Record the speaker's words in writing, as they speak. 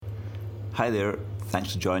Hi there,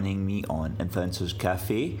 thanks for joining me on Influencers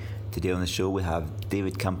Cafe. Today on the show we have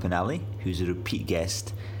David Campanale, who's a repeat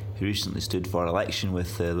guest who recently stood for election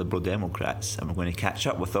with the Liberal Democrats, and we're going to catch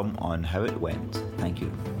up with him on how it went. Thank you.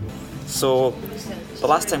 So, the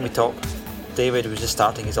last time we talked, David was just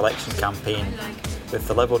starting his election campaign with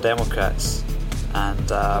the Liberal Democrats, and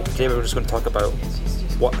today we're just going to talk about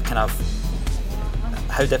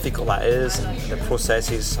how difficult that is and the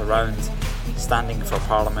processes around standing for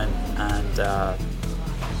Parliament and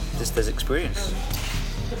just his experience.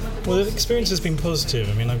 Well, the experience has been positive.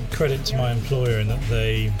 I mean, I credit to my employer in that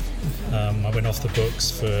I went off the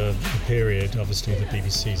books for a period. Obviously, the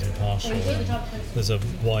BBC's impartial, and there's a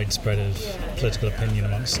wide spread of political opinion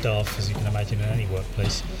amongst staff, as you can imagine, in any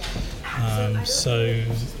workplace. So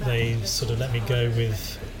they sort of let me go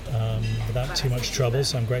without too much trouble,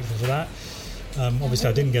 so I'm grateful for that. Obviously,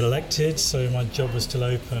 I didn't get elected, so my job was still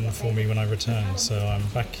open for me when I returned. So I'm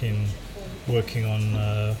back in working on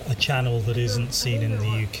a channel that isn't seen in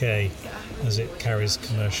the UK as it carries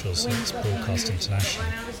commercials, so it's broadcast internationally.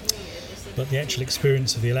 But the actual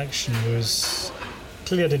experience of the election was,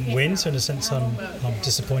 clearly I didn't win, so in a sense I'm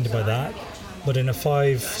disappointed by that. But in a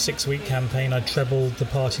 5-6 week campaign I trebled the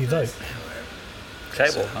party vote.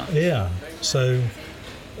 Treble, huh? Yeah, so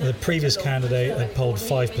the previous candidate had polled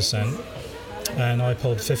 5%. And I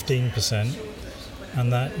polled 15%,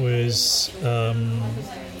 and that was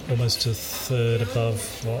almost a third above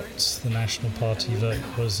what the National Party vote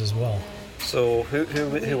was as well. So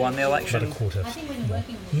who won the election? About a quarter.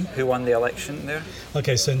 Who won the election there?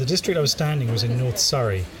 Okay, so in the district I was standing was in North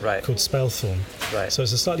Surrey, right, called Spelthorne. Right. So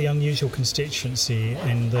it's a slightly unusual constituency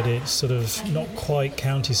in that it's sort of not quite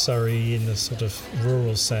County Surrey in the sort of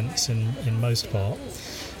rural sense in most part.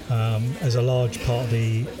 As a large part of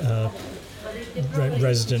the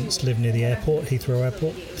residents live near the airport, Heathrow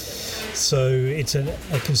Airport. So it's a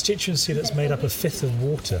constituency that's made up a fifth of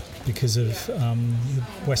water because of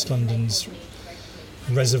West London's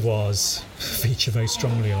reservoirs feature very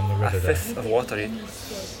strongly on the river there. A fifth of water?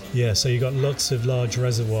 Yeah, so you've got lots of large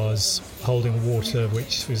reservoirs holding water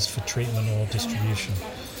which is for treatment or distribution.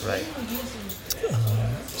 Right.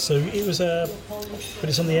 So it was but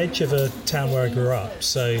it's on the edge of a town where I grew up.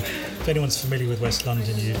 So if anyone's familiar with West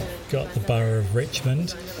London, you've got the borough of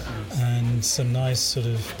Richmond and some nice sort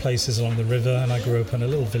of places along the river. And I grew up in a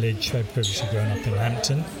little village. I'd previously grown up in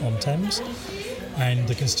Hampton on Thames. And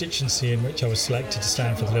the constituency in which I was selected to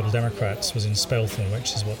stand for the Liberal Democrats was in Spelthorne,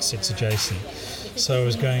 which is what sits adjacent. So I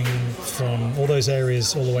was going from all those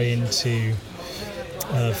areas all the way into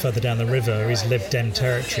further down the river is Lib Dem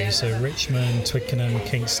territory, so Richmond, Twickenham,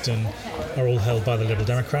 Kingston are all held by the Liberal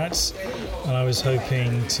Democrats, and I was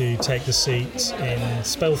hoping to take the seat in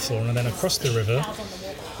Spelthorne, and then across the river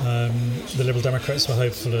the Liberal Democrats were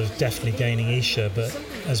hopeful of definitely gaining Esher, but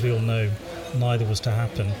as we all know neither was to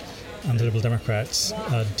happen, and the Liberal Democrats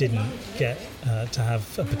didn't get to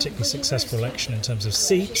have a particularly successful election in terms of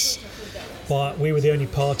seats. But we were the only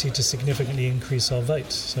party to significantly increase our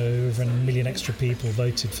vote. So over 1 million extra people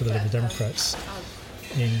voted for the Liberal Democrats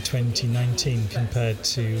in 2019 compared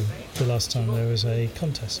to the last time there was a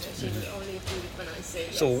contest.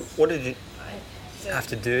 Mm-hmm. So what did you have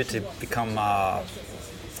to do to become a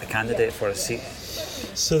candidate for a seat?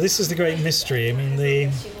 So this is the great mystery,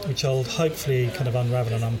 which I'll hopefully kind of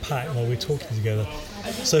unravel and unpack while we're talking together.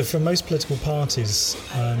 So for most political parties,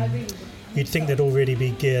 you'd think they'd already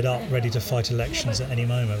be geared up, ready to fight elections at any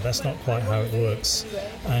moment. That's not quite how it works.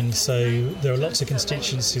 And so there are lots of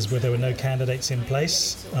constituencies where there were no candidates in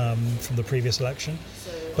place from the previous election,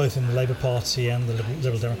 both in the Labour Party and the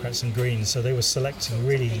Liberal Democrats and Greens. So they were selecting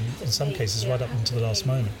really, in some cases, right up until the last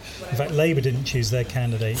moment. In fact, Labour didn't choose their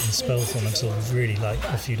candidate in Spelthorne until really like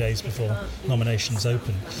a few days before nominations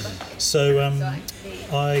opened. So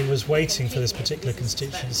I was waiting for this particular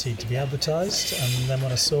constituency to be advertised, and then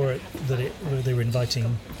when I saw it that they were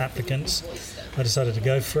inviting applicants, I decided to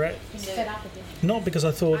go for it. Not because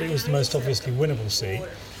I thought it was the most obviously winnable seat,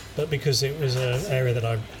 but because it was an area that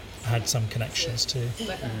I had some connections to.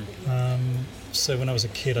 So when I was a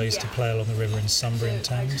kid, I used to play along the river in Sunbury and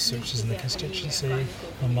Thames, which is in the constituency.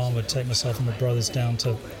 My mum would take myself and my brothers down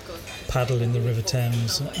to paddle in the River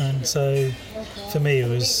Thames, and so for me it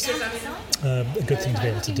was a good thing to be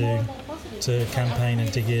able to do, to campaign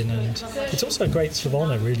and dig in, and it's also a great sort of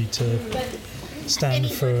honour really to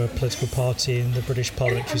stand for a political party in the British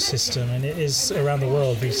parliamentary system. And it is, around the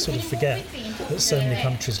world we sort of forget that so many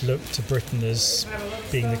countries look to Britain as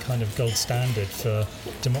being the kind of gold standard for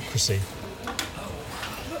democracy.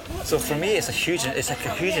 So for me, it's like a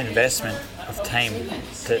huge investment of time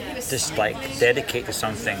to just like dedicate to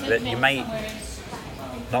something that you might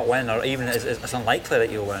not win, or even it's unlikely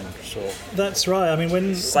that you'll win. So that's right. I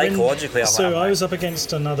mean, psychologically, I was up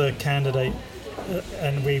against another candidate,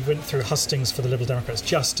 and we went through hustings for the Liberal Democrats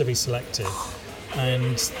just to be selected.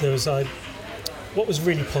 And there was what was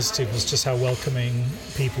really positive was just how welcoming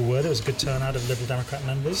people were. There was a good turnout of Liberal Democrat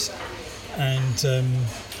members, and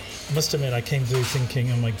I must admit, I came through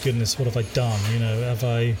thinking, "Oh my goodness, what have I done?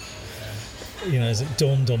 Has it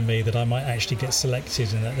dawned on me that I might actually get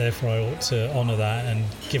selected, and that therefore I ought to honour that and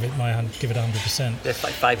give it 100%." It's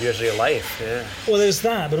like 5 years of your life. Yeah. Well, there's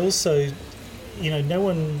that, but also, no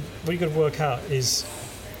one. What you've got to work out is,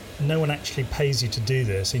 no one actually pays you to do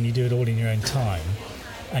this, and you do it all in your own time.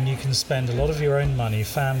 And you can spend a lot of your own money,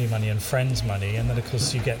 family money and friends' money, and then of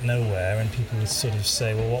course you get nowhere, and people would sort of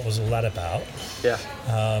say, well, what was all that about? Yeah.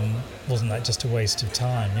 Wasn't that just a waste of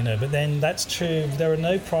time? But then that's true. There are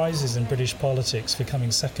no prizes in British politics for coming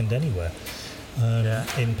second anywhere,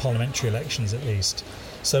 in parliamentary elections at least.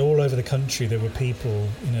 So all over the country there were people,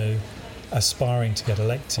 aspiring to get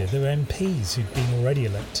elected. There were MPs who'd been already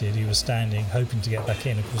elected who were standing, hoping to get back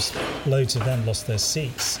in. Of course, loads of them lost their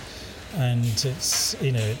seats. And it's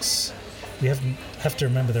we have to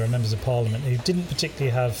remember there are members of Parliament who didn't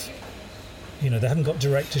particularly have, they haven't got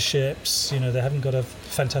directorships, they haven't got a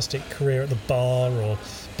fantastic career at the bar or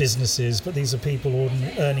businesses, but these are people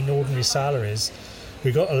earning ordinary salaries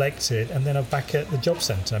who got elected and then are back at the job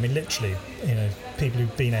centre. I mean, literally, people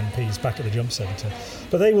who've been MPs back at the job centre.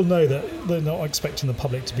 But they will know that they're not expecting the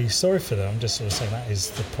public to be sorry for them. I'm just sort of saying that is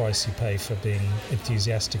the price you pay for being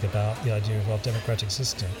enthusiastic about the idea of our democratic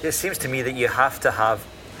system. It seems to me that you have to have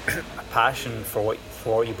a passion for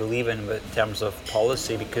what you believe in terms of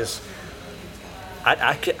policy, because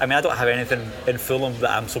I don't have anything in Fulham that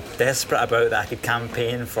I'm so desperate about that I could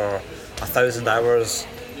campaign for 1,000 hours.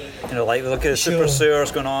 Like look at the super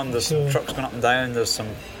sewers going on. There's some trucks going up and down. There's some,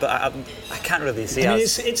 but I can't really see.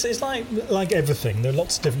 It's like everything. There are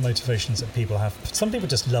lots of different motivations that people have. Some people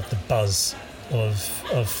just love the buzz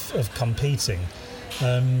of competing.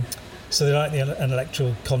 So they like an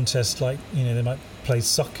electoral contest. Like they might play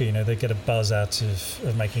soccer. They get a buzz out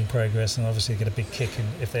of making progress, and obviously they get a big kick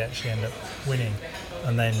if they actually end up winning,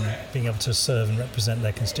 and then being able to serve and represent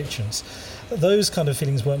their constituents. Those kind of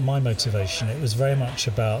feelings weren't my motivation. It was very much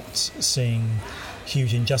about seeing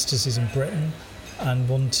huge injustices in Britain and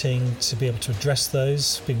wanting to be able to address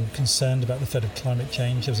those, being concerned about the threat of climate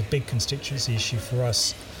change. There was a big constituency issue for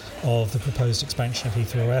us of the proposed expansion of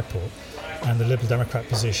Heathrow Airport, and the Liberal Democrat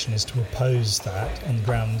position is to oppose that on the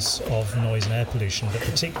grounds of noise and air pollution, but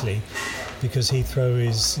particularly because Heathrow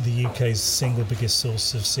is the UK's single biggest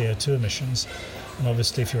source of CO2 emissions. And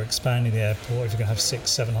obviously, if you're expanding the airport, if you're going to have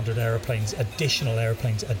 600-700 additional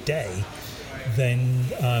aeroplanes a day, then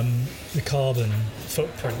the carbon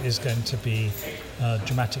footprint is going to be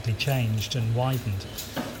dramatically changed and widened.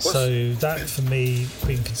 So that, for me,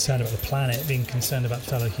 being concerned about the planet, being concerned about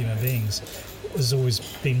fellow human beings, has always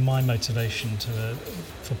been my motivation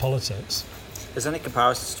for politics. Is there any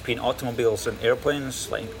comparisons between automobiles and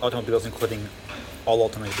airplanes, like automobiles including all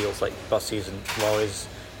automobiles, like buses and lorries?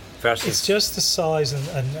 It's just the size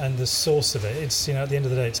and the source of it. It's at the end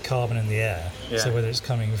of the day, it's carbon in the air. Yeah. So whether it's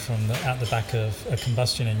coming from out the back of a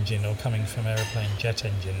combustion engine or coming from aeroplane jet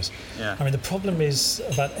engines. Yeah. I mean, the problem is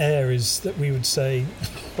about air is that we would say,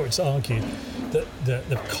 or it's argued, that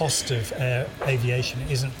the cost of aviation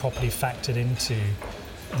isn't properly factored into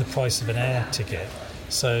the price of an air ticket.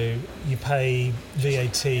 So you pay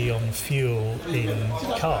VAT on fuel in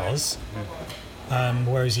cars.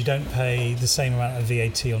 Whereas you don't pay the same amount of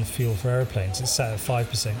VAT on fuel for aeroplanes. It's set at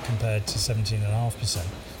 5% compared to 17.5%,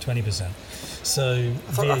 20%. So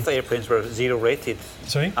I thought airplanes were zero rated.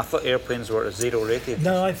 Sorry? I thought airplanes were zero rated.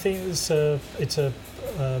 No, I think it's a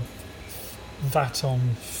VAT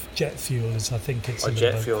on jet fuel. Is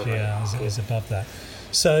above that.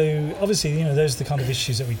 So obviously, those are the kind of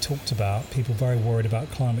issues that we talked about. People very worried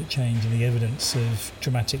about climate change and the evidence of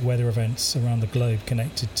dramatic weather events around the globe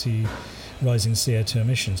connected to rising CO2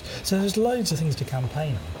 emissions. So there's loads of things to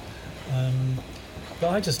campaign on. But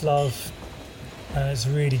I just love, and it's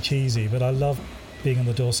really cheesy, but I love being on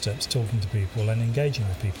the doorsteps, talking to people and engaging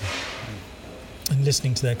with people and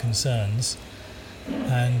listening to their concerns.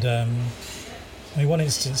 And one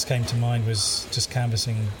instance came to mind was just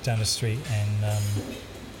canvassing down the street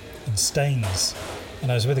in Staines.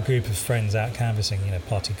 And I was with a group of friends out canvassing,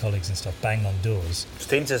 party colleagues and stuff, banging on doors.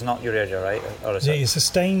 Staines is not your area, right? Or is it's the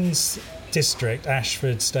Staines district,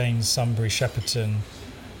 Ashford, Staines, Sunbury, Shepperton,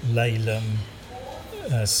 Laleham,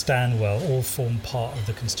 Stanwell, all form part of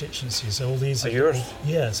the constituency. So all these are yours?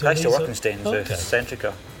 Yeah. So I used to work in Staines,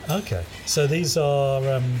 Centrica. Okay. So these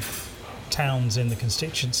are towns in the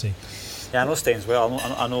constituency. Yeah, I know Staines well.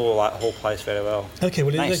 I know that whole place very well. Okay,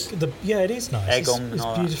 well, Nice. it is nice. Egham and It's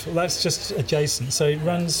all that. beautiful. That's just adjacent. So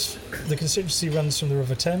the constituency runs from the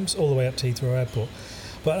River Thames all the way up to Heathrow Airport.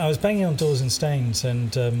 But I was banging on doors in Staines,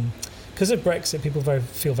 and because of Brexit, people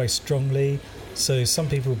feel very strongly. So some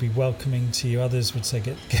people would be welcoming to you, others would say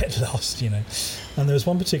get lost, And there was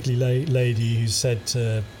one particularly lady who said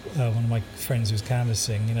to one of my friends who was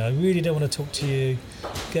canvassing, I really don't want to talk to you,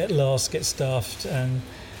 get lost, get stuffed. And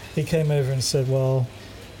he came over and said, well,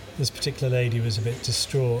 this particular lady was a bit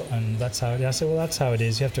distraught, and that's how it is. I said, well, that's how it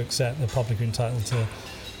is. You have to accept the public are entitled to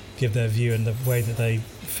give their view in the way that they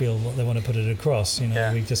feel what they want to put it across.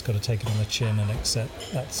 We've just got to take it on the chin and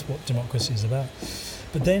accept that's what democracy is about.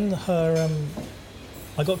 But then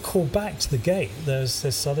I got called back to the gate. There's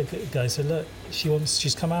this other guy said, look,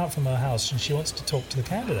 she's come out from her house and she wants to talk to the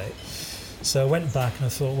candidate. So I went back and I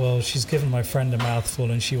thought, well, she's given my friend a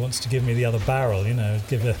mouthful and she wants to give me the other barrel,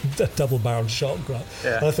 give a double-barreled shotgun.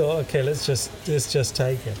 Yeah. I thought, okay, let's just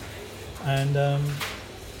take it. And I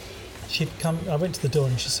went to the door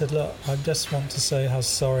and she said, look, I just want to say how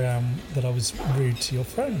sorry I am that I was rude to your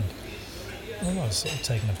friend. And I was sort of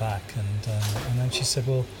taken aback, and then she said,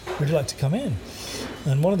 well, would you like to come in?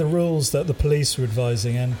 And one of the rules that the police were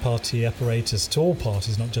advising and party apparatus to all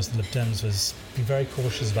parties, not just the Lib Dems, was be very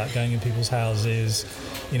cautious about going in people's houses,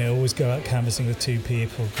 always go out canvassing with two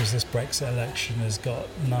people, because this Brexit election has got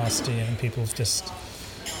nasty and people just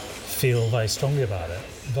feel very strongly about it.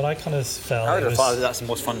 But I kind of felt I would have thought that's the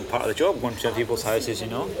most fun part of the job, going to people's houses,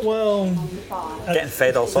 Well, getting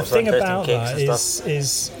fed all sorts the of thing about interesting cakes that and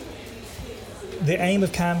stuff. is the aim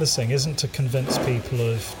of canvassing isn't to convince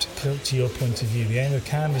people to your point of view. The aim of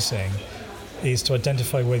canvassing is to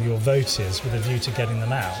identify where your vote is with a view to getting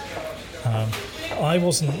them out. I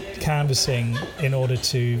wasn't canvassing in order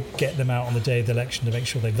to get them out on the day of the election to make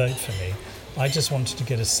sure they vote for me. I just wanted to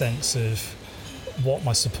get a sense of what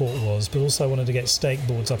my support was, but also I wanted to get stake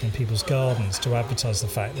boards up in people's gardens to advertise the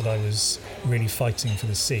fact that I was really fighting for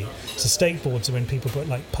the seat. So stake boards are when people put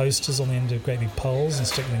posters on the end of great big poles and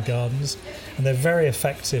stick them in gardens, and they're very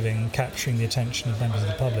effective in capturing the attention of members of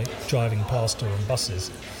the public driving past or on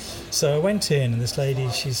buses. So I went in, and this lady,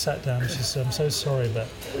 she sat down and she said, I'm so sorry, but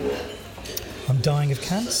I'm dying of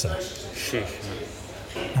cancer.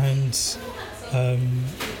 And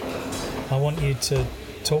I want you to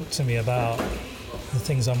talk to me about the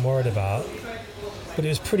things I'm worried about. But it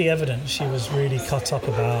was pretty evident she was really cut up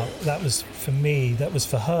about, that was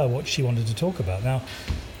for her what she wanted to talk about. Now,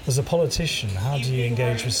 as a politician, how do you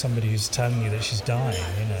engage with somebody who's telling you that she's dying,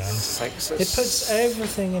 And it puts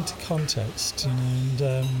everything into context,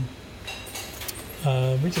 and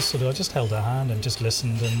I just held her hand and just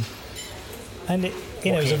listened, and it,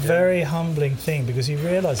 it was a very humbling thing, because you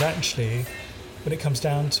realise actually, when it comes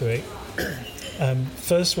down to it,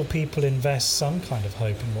 first of all, people invest some kind of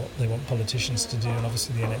hope in what they want politicians to do, and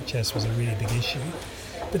obviously the NHS was a really big issue.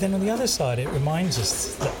 But then on the other side, it reminds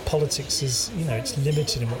us that politics is, it's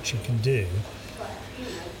limited in what you can do.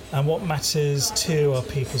 And what matters too are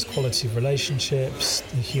people's quality of relationships,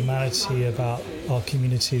 the humanity about our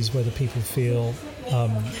communities, whether people feel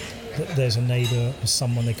that there's a neighbour or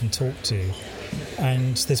someone they can talk to.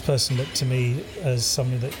 And this person looked to me as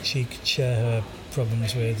someone that she could share her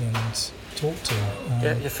problems with and talk to.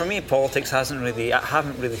 Yeah, for me, politics I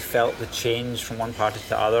haven't really felt the change from one party to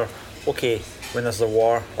the other. Okay, when there's the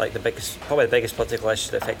war, like probably the biggest political issue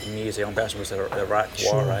that affected me as a young person was the Iraq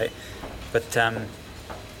war, right? But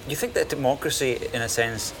you think that democracy, in a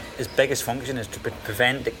sense, its biggest function is to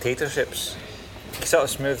prevent dictatorships? It sort of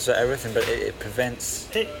smooths out everything, but it prevents...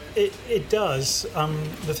 It does.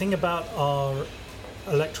 The thing about our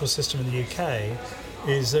electoral system in the UK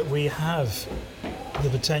is that we have the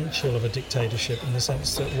potential of a dictatorship, in the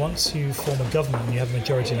sense that once you form a government and you have a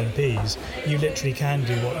majority of MPs, you literally can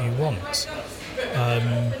do what you want.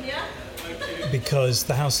 Because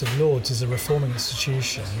the House of Lords is a reforming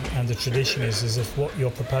institution, and the tradition is if what you're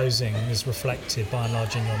proposing is reflected by and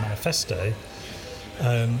large in your manifesto,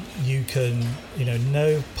 you can,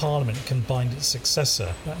 no parliament can bind its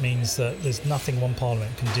successor. That means that there's nothing one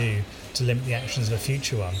parliament can do to limit the actions of a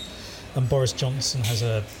future one. And Boris Johnson has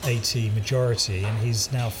a 80 majority, and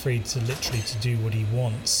he's now free to literally to do what he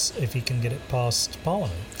wants if he can get it past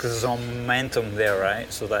Parliament. Because there's momentum there,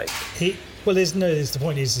 right? So that the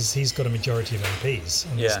point is he's got a majority of MPs,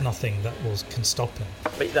 and there's nothing that can stop him.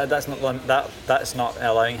 But that's not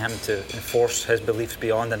allowing him to enforce his beliefs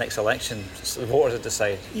beyond the next election. It's the voters that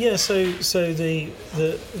decide. Yeah. So the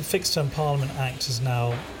Fixed Term Parliament Act has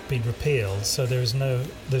now been repealed. So there's no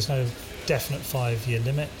definite 5-year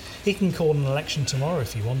limit. He can call an election tomorrow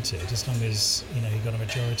if he wanted, as long as he got a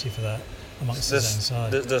majority for that amongst his own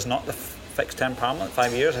side. There's not fixed term parliament,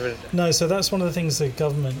 5 years? No, so that's one of the things the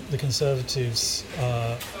government, the Conservatives,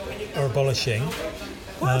 are abolishing.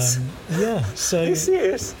 What? Yeah. So, Are you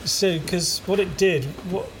serious? So, because what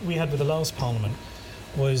we had with the last parliament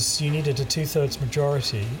was you needed a 2/3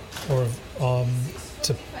 majority or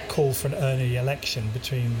to call for an early election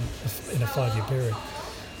in a 5-year period.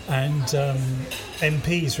 And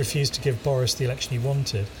MPs refused to give Boris the election he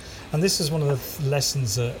wanted. And this is one of the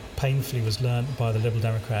lessons that painfully was learnt by the Liberal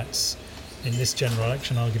Democrats in this general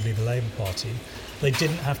election, arguably the Labour Party. They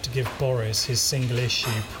didn't have to give Boris his single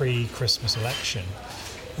issue pre-Christmas election.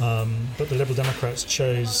 But the Liberal Democrats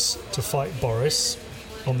chose to fight Boris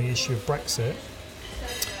on the issue of Brexit.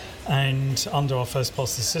 And under our first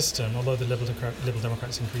past the system, although the Liberal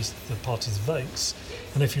Democrats increased the party's votes,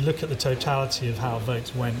 and if you look at the totality of how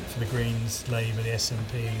votes went for the Greens, Labour, the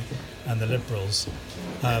SNP and the Liberals,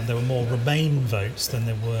 there were more Remain votes than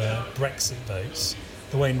there were Brexit votes.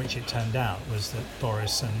 The way in which it turned out was that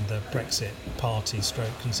Boris and the Brexit party,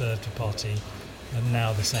 Conservative Party, and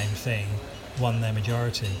now the same thing, won their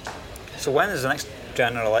majority. So when is the next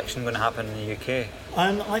general election going to happen in the UK?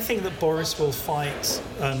 I think that Boris will fight.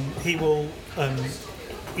 He will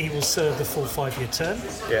serve the full 5-year term.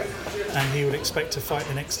 Yeah. And he would expect to fight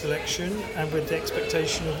the next election, and with the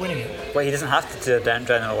expectation of winning it. But he doesn't have to do a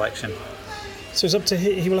general election. So it's up to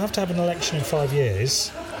him. He will have to have an election in 5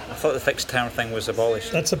 years. I thought the fixed term thing was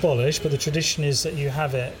abolished. That's abolished, but the tradition is that you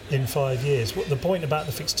have it in 5 years. The point about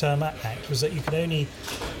the Fixed Term Act was that you could only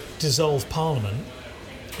dissolve Parliament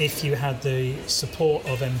if you had the support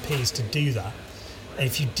of MPs to do that. And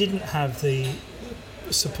if you didn't have the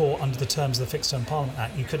support under the terms of the Fixed Term Parliament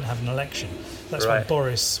Act, you couldn't have an election. That's why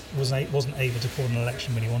Boris wasn't able to call an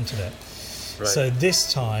election when he wanted it. Right. So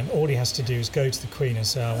this time, all he has to do is go to the Queen and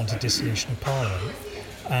say, I want a dissolution of Parliament.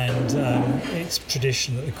 And it's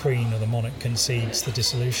tradition that the Queen or the monarch concedes the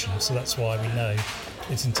dissolution. So that's why we know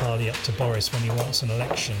it's entirely up to Boris when he wants an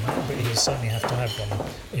election, but he'll certainly have to have one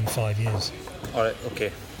in 5 years. All right,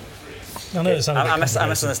 okay. I know I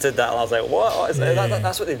misunderstood that, and I was like, what?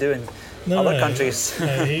 That's what they do in other countries.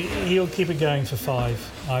 No, he'll keep it going for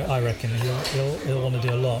 5, I reckon. He'll want to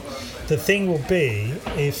do a lot. The thing will be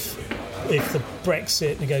if the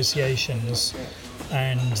Brexit negotiations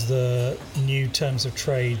and the new terms of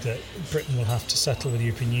trade that Britain will have to settle with the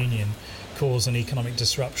European Union cause an economic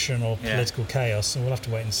disruption or political chaos, and we'll have to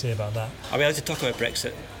wait and see about that. Are we allowed to talk about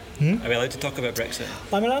Brexit? Are we allowed to talk about Brexit?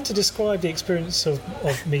 I'm allowed to describe the experience of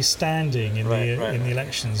me standing in the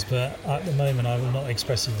elections, but at the moment I will not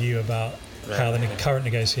express a view about how the current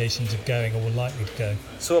negotiations are going or will likely to go.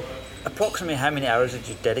 So approximately how many hours did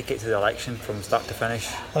you dedicate to the election from start to finish?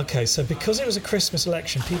 Okay, so because it was a Christmas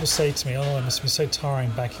election, people say to me, it must be so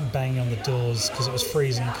tiring banging on the doors because it was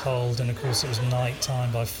freezing cold, and of course it was night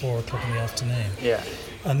time by 4 o'clock in the afternoon. Yeah.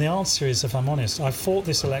 And the answer is, if I'm honest, I fought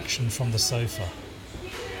this election from the sofa.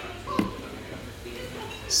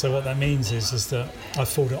 So what that means is that I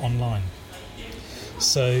fought it online.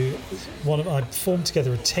 So I formed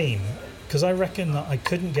together a team because I reckon that I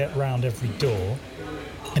couldn't get round every door,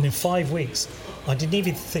 and in 5 weeks I didn't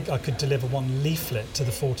even think I could deliver one leaflet to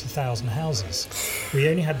the 40,000 houses. We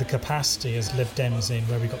only had the capacity as Lib Dems in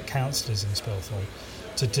where we got councillors in Spelthorne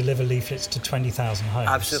to deliver leaflets to 20,000 homes.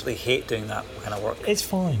 I absolutely hate doing that kind of work. It's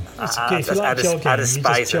fine. It's good. If you like jogging, you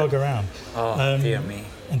just jog around. Oh, dear me.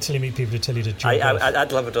 Until you meet people who tell you to jog off. I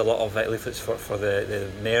delivered a lot of leaflets for the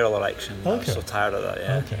mayoral election. Okay. I was so tired of that,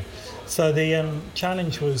 yeah. Okay. So the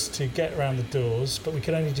challenge was to get around the doors, but we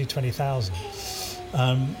could only do 20,000.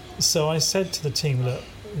 So I said to the team, look,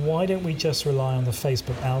 why don't we just rely on the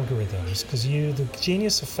Facebook algorithms? Because the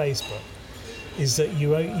genius of Facebook is that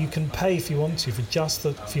you can pay if you want to for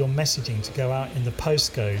your messaging to go out in the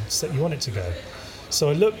postcodes that you want it to go. So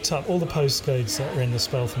I looked up all the postcodes that are in the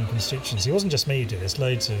Spelthorne constituency. It wasn't just me who did this,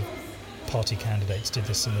 loads of party candidates did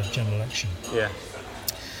this in the general election. Yeah.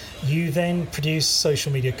 You then produce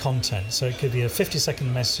social media content. So it could be a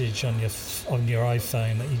 50-second message on your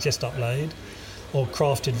iPhone that you just upload, or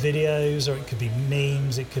crafted videos, or it could be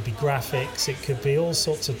memes, it could be graphics, it could be all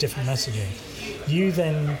sorts of different messaging. You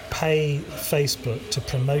then pay Facebook to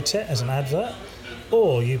promote it as an advert,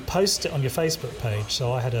 or you post it on your Facebook page.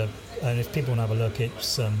 So I had and if people want to have a look,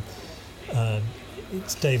 it's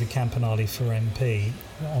David Campanale for MP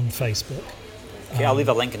on Facebook. Okay, I'll leave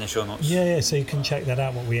a link in the show notes. Yeah, so you can check that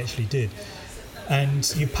out, what we actually did.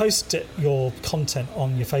 And you post your content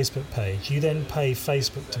on your Facebook page. You then pay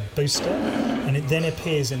Facebook to boost it, and it then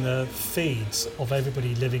appears in the feeds of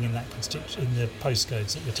everybody living in that in the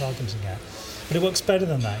postcodes that you're targeting at. But it works better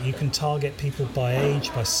than that. You can target people by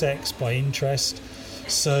age, by sex, by interest.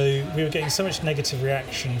 So we were getting so much negative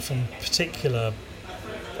reaction from particular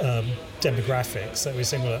demographics that we're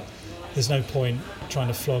saying, well, there's no point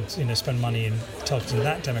trying to spend money in targeting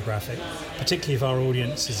that demographic, particularly if our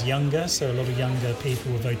audience is younger. So a lot of younger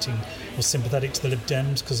people were voting or sympathetic to the Lib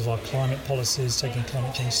Dems because of our climate policies, taking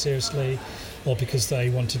climate change seriously, or because they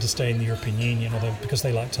wanted to stay in the European Union, or because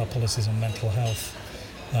they liked our policies on mental health.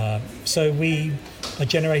 So I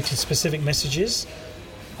generated specific messages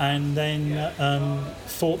and then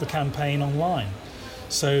fought the campaign online.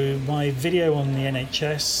 So my video on the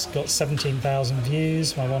NHS got 17,000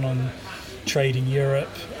 views. My one on trade in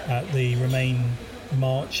Europe at the Remain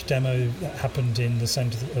March demo that happened in the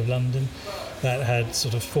centre of London, that had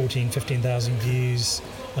sort of 15,000 views.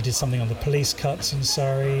 I did something on the police cuts in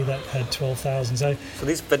Surrey that had 12,000. So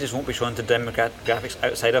these videos won't be shown to demographics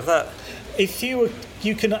outside of that? If you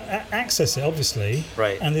can access it, obviously,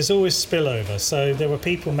 right. And there's always spillover. So there were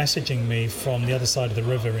people messaging me from the other side of the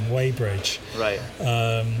river in Weybridge, right?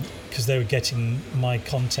 Because they were getting my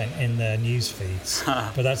content in their news feeds.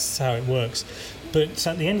 But that's how it works. But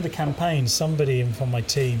at the end of the campaign, somebody from my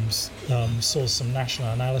teams saw some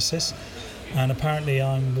national analysis, and apparently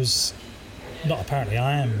I am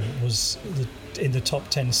in the top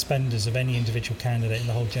 10 spenders of any individual candidate in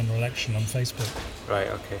the whole general election on Facebook. Right.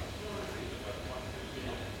 Okay.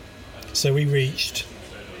 So we reached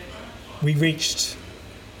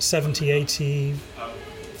 70,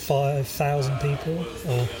 85,000 people,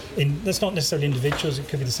 that's not necessarily individuals, it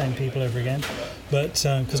could be the same people over again, but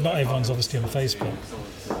because not everyone's obviously on Facebook.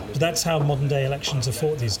 But that's how modern day elections are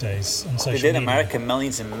fought these days on social media. In America,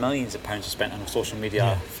 millions and millions of pounds are spent on social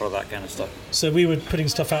media for that kind of stuff. So we were putting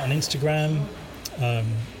stuff out on Instagram, on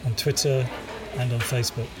Twitter, and on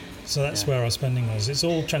Facebook. So that's where our spending was. It's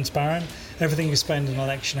all transparent. Everything you spend in an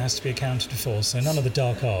election has to be accounted for. So none of the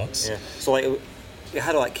dark arts. Yeah. So you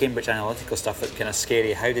had all that Cambridge Analytica stuff that's kind of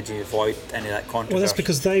scary. How did you avoid any of that controversy? Well, that's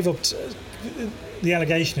because the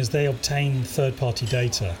allegation is they obtained third-party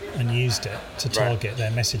data and used it to target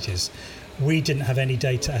their messages. We didn't have any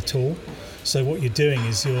data at all. So what you're doing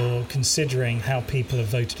is you're considering how people have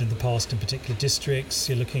voted in the past in particular districts.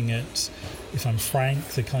 You're looking at, if I'm frank,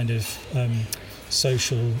 the kind of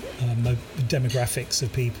social demographics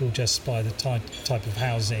of people just by the type of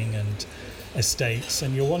housing and estates,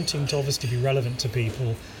 and you're wanting to obviously be relevant to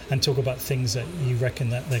people and talk about things that you reckon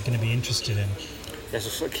that they're going to be interested in. Yes,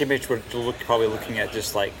 so Cambridge were probably looking at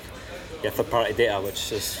just like third-party data,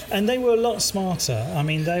 which is... And they were a lot smarter. I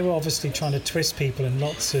mean, they were obviously trying to twist people, and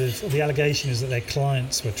lots of... The allegation is that their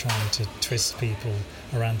clients were trying to twist people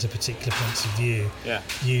around to particular points of view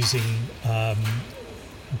using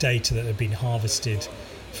data that had been harvested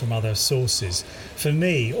from other sources. For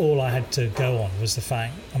me, all I had to go on was the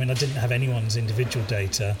fact, I mean, I didn't have anyone's individual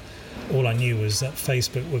data. All I knew was that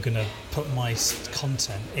Facebook were going to put my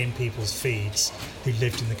content in people's feeds who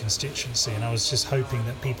lived in the constituency, and I was just hoping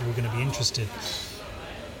that people were going to be interested.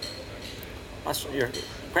 I'm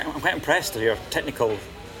quite impressed with your technical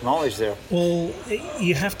knowledge there. Well,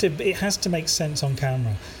 it has to make sense on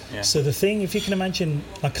camera. Yeah. So the thing, if you can imagine,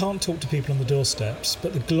 I can't talk to people on the doorsteps,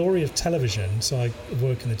 but the glory of television, so I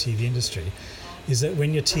work in the TV industry, is that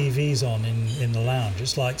when your TV's on in the lounge,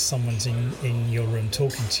 it's like someone's in your room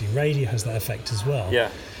talking to you. Radio has that effect as well.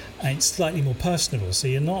 Yeah. And it's slightly more personable. So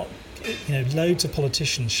you're not, loads of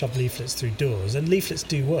politicians shove leaflets through doors, and leaflets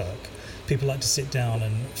do work. People like to sit down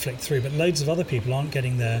and flick through, but loads of other people aren't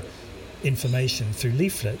getting their information through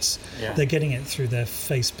leaflets. They're getting it through their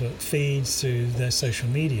Facebook feeds, through their social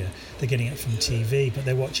media. They're getting it from TV, but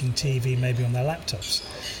they're watching TV maybe on their laptops.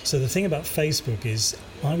 So the thing about Facebook is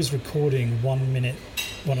I was recording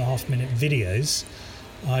 1.5 minute videos.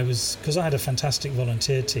 Because I had a fantastic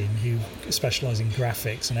volunteer team who specialise in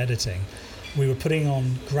graphics and editing. We were putting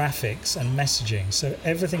on graphics and messaging, so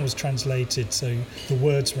everything was translated, so the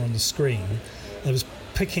words were on the screen. There was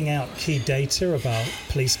picking out key data about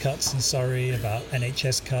police cuts in Surrey, about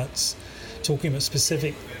NHS cuts, talking about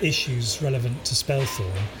specific issues relevant to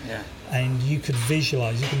Spelthorne. Yeah. And you could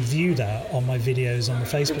visualise, you can view that on my videos on the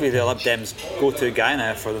Facebook page. The Lib Dems go-to guy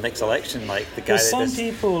now for the next election, like the guy. Well, some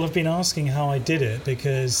people have been asking how I did it,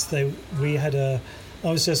 because I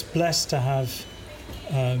was just blessed to have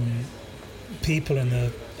people in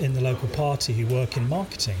the local party who work in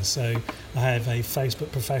marketing. So I have a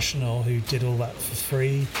Facebook professional who did all that for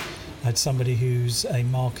free. I had somebody who's a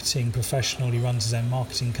marketing professional. He runs his own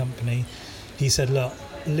marketing company. He said, look,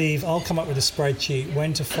 I'll come up with a spreadsheet,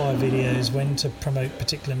 when to fire videos, when to promote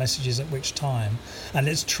particular messages at which time, and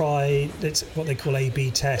let's what they call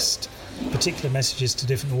A/B test particular messages to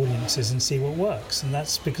different audiences and see what works. And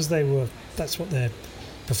that's because that's what their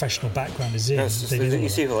professional background is in. Yes, you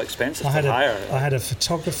see how expensive to hire. I had a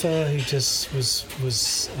photographer who just was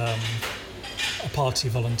a party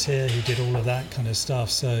volunteer who did all of that kind of stuff.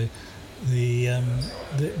 So the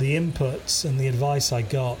inputs and the advice I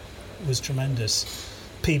got was tremendous.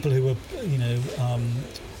 People who were,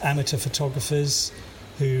 amateur photographers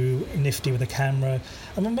who nifty with a camera.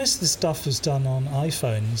 I mean, most of the stuff was done on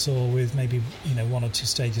iPhones or with maybe, one or two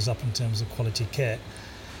stages up in terms of quality kit.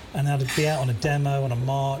 And I'd be out on a demo, on a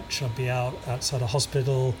march, I'd be out outside a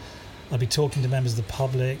hospital, I'd be talking to members of the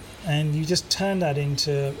public, and you just turn that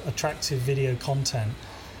into attractive video content.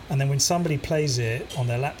 And then when somebody plays it on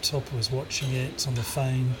their laptop or is watching it on the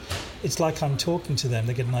phone, it's like I'm talking to them.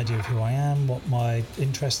 They get an idea of who I am, what my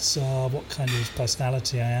interests are, what kind of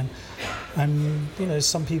personality I am. And,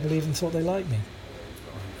 some people even thought they liked me.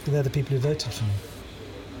 But they're the people who voted for me.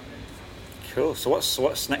 Cool. So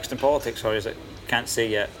what's next in politics, or is it can't say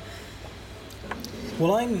yet?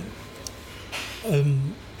 Well, I'm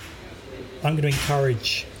going to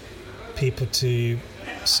encourage people to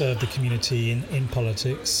serve the community in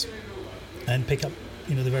politics and pick up,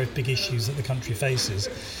 the very big issues that the country faces.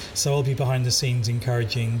 So I'll be behind the scenes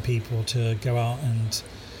encouraging people to go out and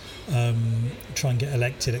try and get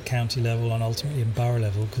elected at county level and ultimately in borough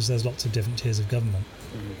level, because there's lots of different tiers of government.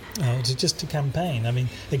 Just to campaign. I mean,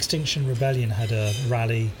 Extinction Rebellion had a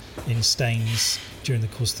rally in Staines during the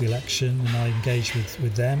course of the election, and I engaged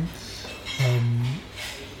with them.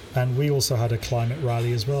 And we also had a climate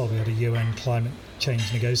rally as well. We had a UN climate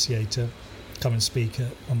change negotiator come and speak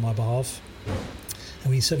on my behalf.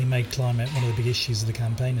 And we certainly made climate one of the big issues of the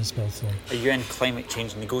campaign as well. A UN climate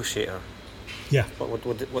change negotiator? Yeah. How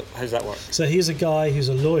does that work? So here's a guy who's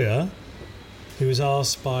a lawyer who was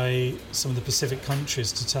asked by some of the Pacific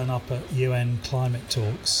countries to turn up at UN climate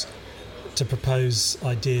talks to propose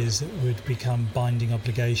ideas that would become binding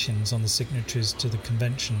obligations on the signatories to the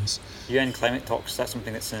conventions. UN climate talks, is that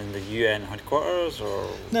something that's in the UN headquarters, or...?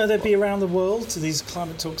 No, they'd be around the world. So these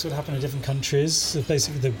climate talks would happen in different countries. So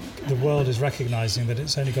basically the world is recognising that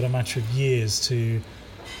it's only got a matter of years to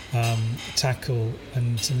tackle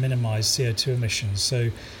and to minimise CO2 emissions. So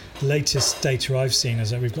the latest data I've seen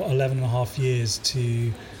is that we've got 11 and a half years to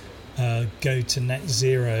go to net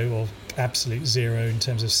zero or absolute zero in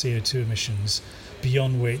terms of CO2 emissions,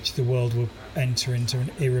 beyond which the world will enter into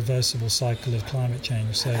an irreversible cycle of climate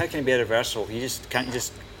change. So how can it be irreversible? Can't you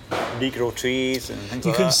just regrow trees and things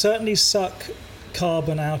like that? You can certainly suck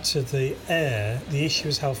carbon out of the air. The issue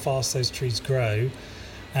is how fast those trees grow,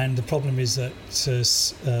 and the problem is that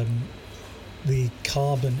the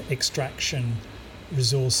carbon extraction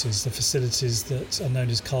resources, the facilities that are known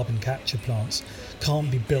as carbon capture plants,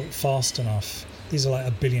 can't be built fast enough. These are like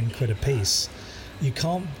 £1 billion a piece. They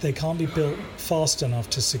can't be built fast enough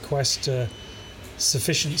to sequester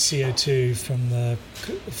sufficient CO2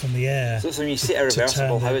 from the air. So when you say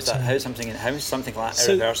irreversible, how is something like that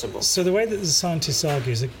irreversible? So the way that the scientists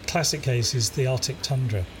argue is a classic case is the Arctic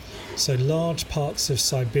tundra. So large parts of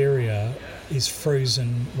Siberia is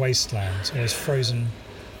frozen wasteland, or is frozen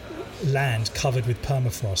land covered with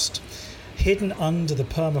permafrost. Hidden under the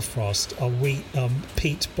permafrost are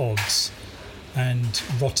peat bogs and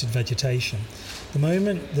rotted vegetation. The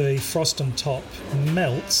moment the frost on top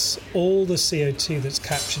melts, all the CO2 that's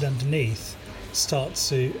captured underneath starts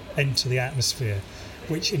to enter the atmosphere,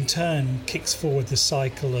 which in turn kicks forward the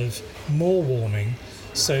cycle of more warming,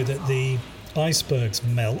 so that the icebergs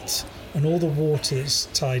melt, and all the water that's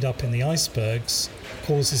tied up in the icebergs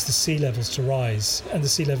causes the sea levels to rise, and the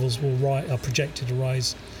sea levels are projected to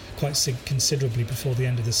rise quite considerably before the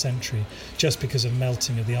end of the century, just because of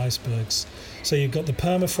melting of the icebergs. So you've got the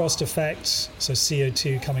permafrost effect, so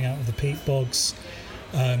CO2 coming out of the peat bogs,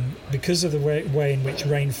 because of the way in which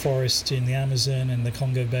rainforest in the Amazon and the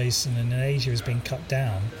Congo Basin and in Asia is being cut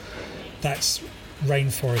down. That's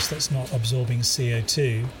rainforest that's not absorbing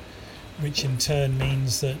CO2, which in turn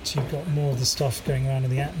means that you've got more of the stuff going around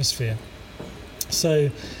in the atmosphere.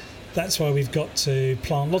 So that's why we've got to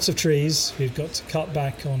plant lots of trees. We've got to cut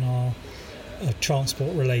back on our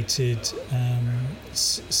transport-related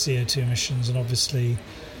CO2 emissions, and obviously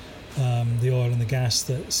the oil and the gas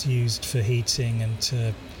that's used for heating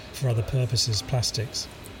and for other purposes, plastics.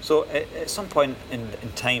 So at some point in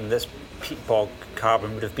time, this peat bog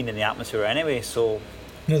carbon would have been in the atmosphere anyway, so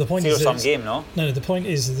no, the point zero-sum game, no? No, the point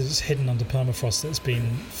is that it's hidden under permafrost that's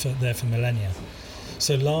been there for millennia.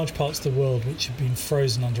 So large parts of the world which have been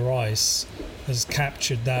frozen under ice has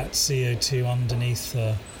captured that CO2 underneath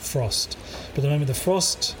the frost. But the moment the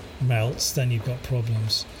frost melts, then you've got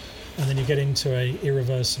problems. And then you get into a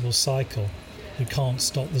irreversible cycle. You can't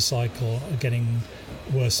stop the cycle of getting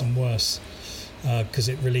worse and worse because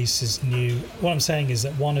it releases new... What I'm saying is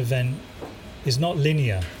that one event is not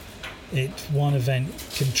linear. One event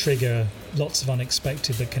can trigger lots of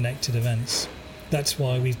unexpected but connected events. that's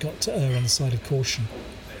why we've got to err on the side of caution.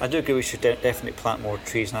 I do agree we should definitely plant more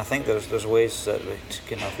trees, and I think there's ways that we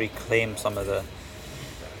can reclaim some of the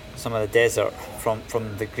desert from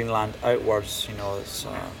the Greenland outwards.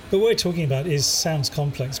 But what we're talking about sounds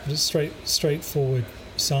complex, but it's straightforward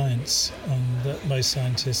science that most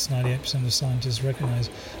scientists, 98% of scientists, recognise.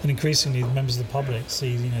 And increasingly, members of the public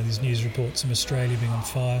see these news reports from Australia being on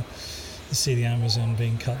fire. They see the Amazon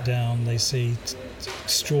being cut down. They see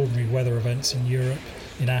extraordinary weather events in Europe,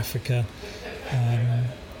 in Africa.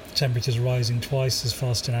 Temperatures rising twice as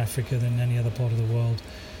fast in Africa than any other part of the world.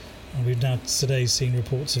 And we've now today seen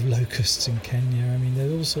reports of locusts in Kenya. I mean,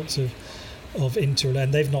 there's all sorts of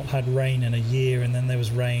and they've not had rain in a year, and then there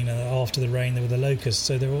was rain, and after the rain there were the locusts.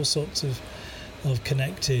 So there are all sorts of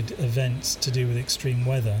connected events to do with extreme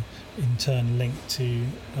weather, in turn linked to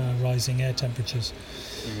rising air temperatures.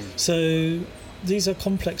 Mm-hmm. So these are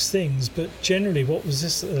complex things, but generally what was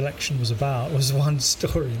this election was about was one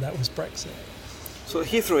story, that was Brexit. So at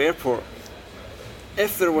Heathrow Airport,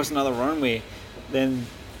 if there was another runway, then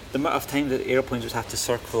the amount of time that airplanes would have to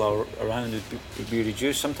circle around would be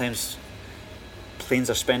reduced. Sometimes planes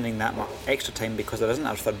are spending that much extra time because there isn't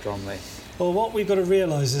a third runway. Well, what we've got to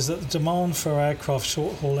realise is that the demand for aircraft,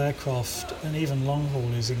 short-haul aircraft, and even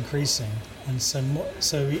long-haul is increasing. And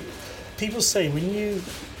so people say when you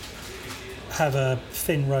have a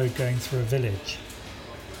thin road going through a village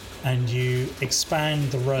and you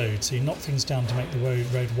expand the road, so you knock things down to make the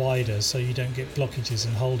road wider so you don't get blockages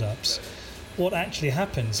and hold-ups, what actually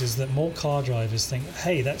happens is that more car drivers think,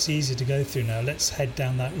 hey, that's easy to go through now, let's head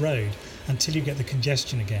down that road, until you get the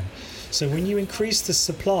congestion again. So when you increase the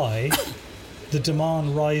supply, the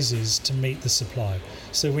demand rises to meet the supply.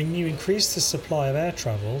 So when you increase the supply of air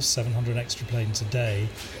travel, 700 extra planes a day,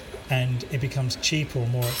 and it becomes cheaper or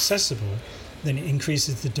more accessible, then it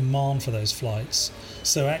increases the demand for those flights.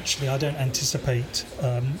 So actually I don't anticipate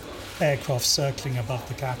aircraft circling above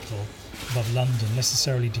the capital, above London,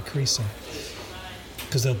 necessarily decreasing,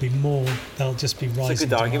 because there'll be more, they'll just be rising. It's a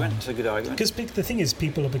good argument. Because the thing is,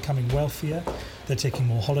 people are becoming wealthier, they're taking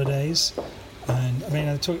more holidays, and I mean,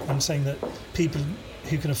 I'm saying that people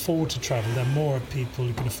who can afford to travel, there are more people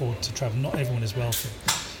who can afford to travel, not everyone is wealthy.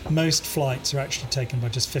 Most flights are actually taken by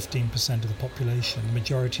just 15% of the population. The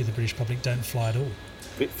majority of the British public don't fly at all.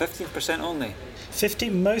 15% only?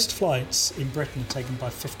 Most flights in Britain are taken by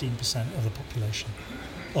 15% of the population,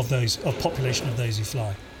 of those who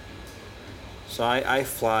fly. So I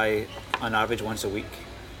fly on average once a week.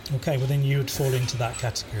 Okay, well then you would fall into that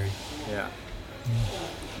category. Yeah.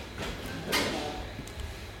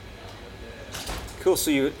 Cool, so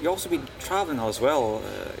you also been travelling as well.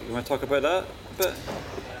 You want to talk about that a bit?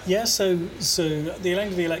 Yeah, so at the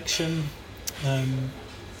end of the election,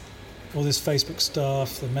 all this Facebook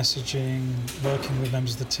stuff, the messaging, working with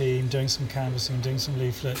members of the team, doing some canvassing, doing some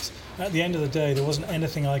leaflets. At the end of the day, there wasn't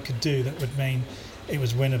anything I could do that would mean it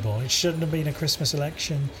was winnable. It shouldn't have been a Christmas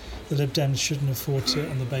election. The Lib Dems shouldn't have fought it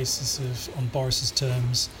on the basis on Boris's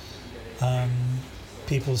terms.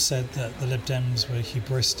 People said that the Lib Dems were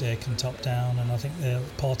hubristic and top-down, and I think the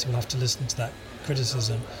party will have to listen to that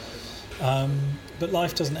criticism. But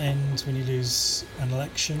life doesn't end when you lose an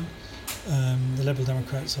election. The Liberal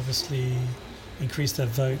Democrats obviously increased their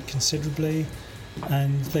vote considerably,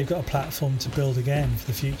 and they've got a platform to build again for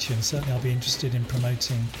the future, and certainly I'll be interested in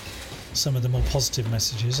promoting some of the more positive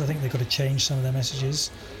messages. I think they've got to change some of their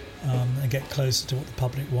messages and get closer to what the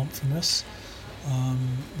public want from us.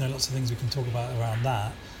 There are lots of things we can talk about around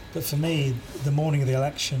that, but for me, the morning of the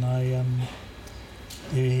election,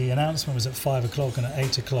 the announcement was at 5 o'clock, and at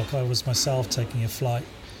 8 o'clock I was myself taking a flight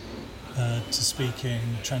to speak in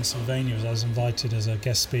Transylvania, as I was invited as a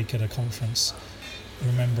guest speaker at a conference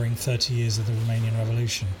remembering 30 years of the Romanian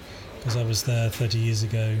Revolution, because I was there 30 years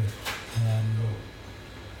ago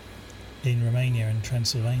in Romania and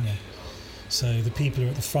Transylvania. So the people who are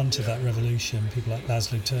at the front of that revolution, people like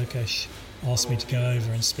Laszlo Turkesh, asked me to go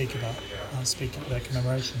over and speak at their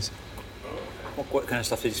commemorations. What kind of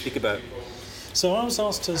stuff did you speak about? So I was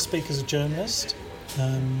asked to speak as a journalist,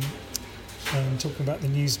 and talking about the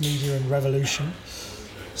news media and revolution.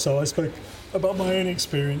 So I spoke about my own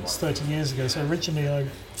experience 30 years ago. So originally I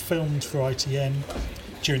filmed for ITN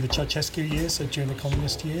during the Ceausescu years, so during the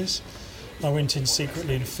communist years. I went in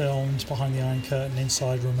secretly and filmed behind the Iron Curtain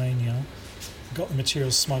inside Romania, got the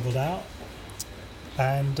materials smuggled out,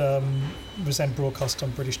 and was then broadcast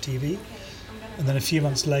on British TV. And then a few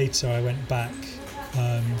months later I went back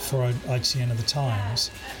for ITN at the Times,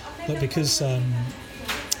 but because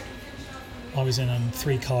I was in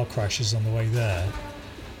 3 car crashes on the way there,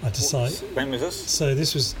 I decided... When was this? So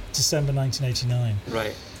this was December 1989.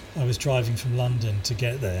 Right. I was driving from London to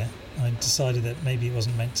get there, I decided that maybe it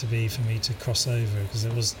wasn't meant to be for me to cross over because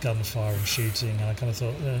there was gunfire and shooting, and I kind of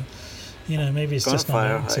thought, maybe it's just not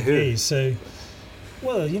meant to be. So,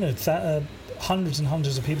 well, hundreds and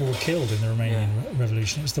hundreds of people were killed in the Romanian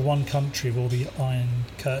Revolution. It was the one country of all the Iron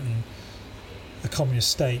Curtain, the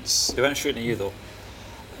communist states. They weren't shooting at you, though?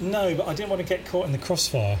 No, but I didn't want to get caught in the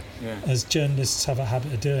crossfire, as journalists have a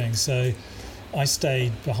habit of doing. So I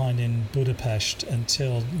stayed behind in Budapest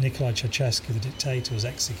until Nicolae Ceausescu, the dictator, was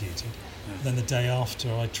executed. Yeah. Then the day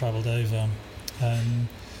after, I travelled over. In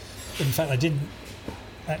fact, I didn't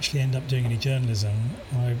actually end up doing any journalism.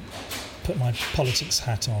 I put my politics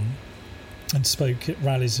hat on and spoke at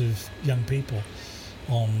rallies of young people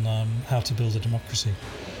on how to build a democracy.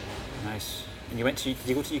 Nice. And did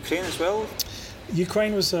you go to Ukraine as well?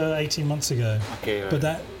 Ukraine was 18 months ago, okay, right. But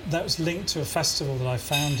that was linked to a festival that I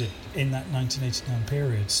founded in that 1989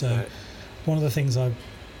 period. So one of the things I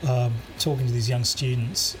talking to these young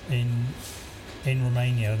students in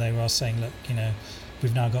Romania, they were saying, look,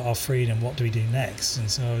 we've now got our freedom, what do we do next?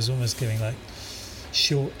 And so I was almost giving like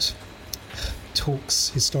short talks,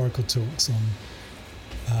 historical talks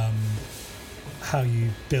on how you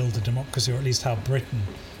build a democracy, or at least how Britain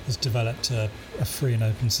has developed a free and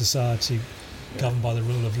open society governed by the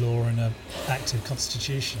rule of law and an active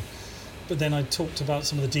constitution. But then I talked about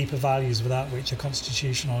some of the deeper values without which a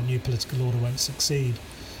constitution or a new political order won't succeed.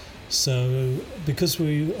 So because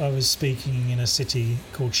I was speaking in a city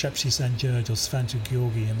called Shepsi St. George, or Sfântu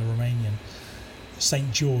Gheorghe in the Romanian,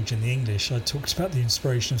 St. George in the English, I talked about the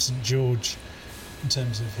inspiration of St. George in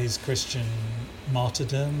terms of his Christian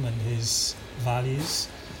martyrdom and his values,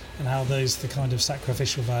 and how those are the kind of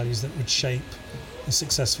sacrificial values that would shape a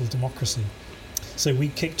successful democracy. So we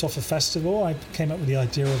kicked off a festival. I came up with the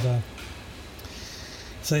idea of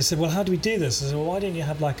so they said, well, how do we do this? I said, well, why don't you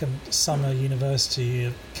have like a summer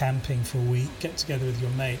university camping for a week, get together with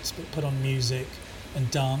your mates, but put on music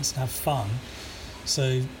and dance and have fun.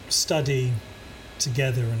 So study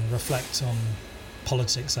together and reflect on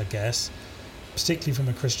politics, I guess, particularly from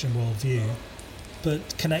a Christian worldview,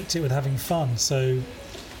 but connect it with having fun. So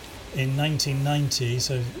in 1990,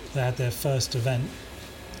 so they had their first event,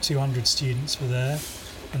 200 students were there,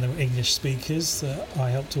 and there were English speakers that I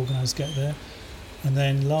helped organise get there. And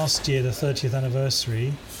then last year, the 30th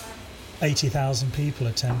anniversary, 80,000 people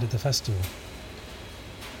attended the festival.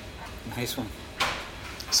 Nice one.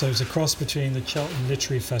 So it's a cross between the Cheltenham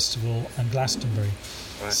Literary Festival and Glastonbury.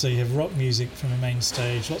 Right. So you have rock music from a main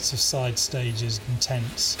stage, lots of side stages and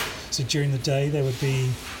tents. So during the day there would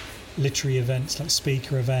be literary events like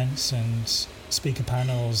speaker events and speaker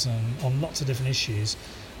panels and on lots of different issues.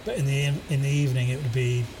 But in the evening it would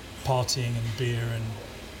be partying and beer and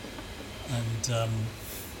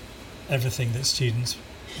everything that students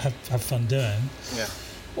have fun doing. Yeah.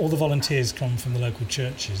 All the volunteers come from the local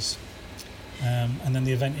churches. And then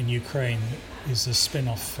the event in Ukraine is a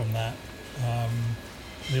spin-off from that.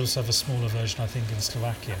 They also have a smaller version, I think, in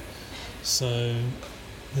Slovakia. So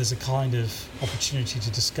there's a kind of opportunity to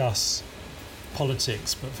discuss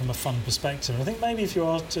politics, but from a fun perspective. And I think maybe if you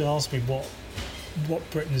are to ask me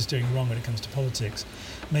what Britain is doing wrong when it comes to politics,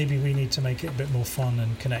 maybe we need to make it a bit more fun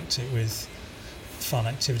and connect it with fun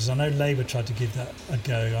activities. I know Labour tried to give that a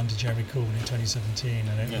go under Jeremy Corbyn in 2017,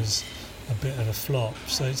 and it was a bit of a flop.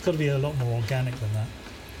 So it's got to be a lot more organic than that.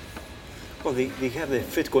 Well, they have the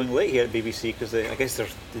food going late here at BBC because I guess they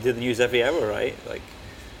do the news every hour, right? Like,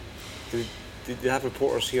 they have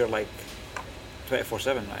reporters here like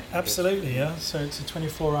 24/7, right? Absolutely, yeah. So it's a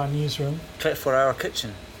 24-hour newsroom. 24-hour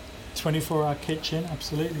kitchen. 24-hour kitchen,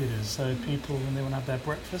 absolutely it is. So people, when they want to have their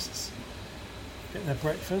breakfasts, get their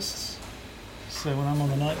breakfasts. So when I'm on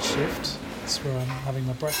the night shift, that's where I'm having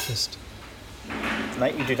my breakfast.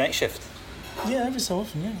 You do night shift? Yeah, every so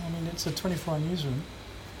often, yeah. I mean, it's a 24-hour newsroom.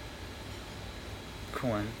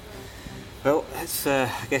 Cool, man. Well, it's, I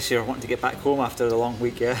guess you're wanting to get back home after the long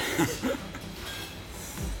week, yeah?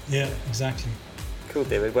 Yeah, exactly. Cool,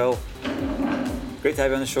 David. Well, great to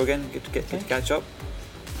have you on the show again. Good to catch up.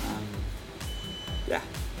 Yeah.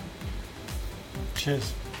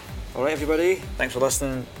 Cheers. All right, everybody. Thanks for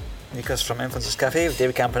listening. Nicholas from Influencers Cafe with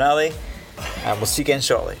David Campanale. And we'll see you again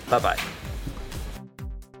shortly. Bye-bye.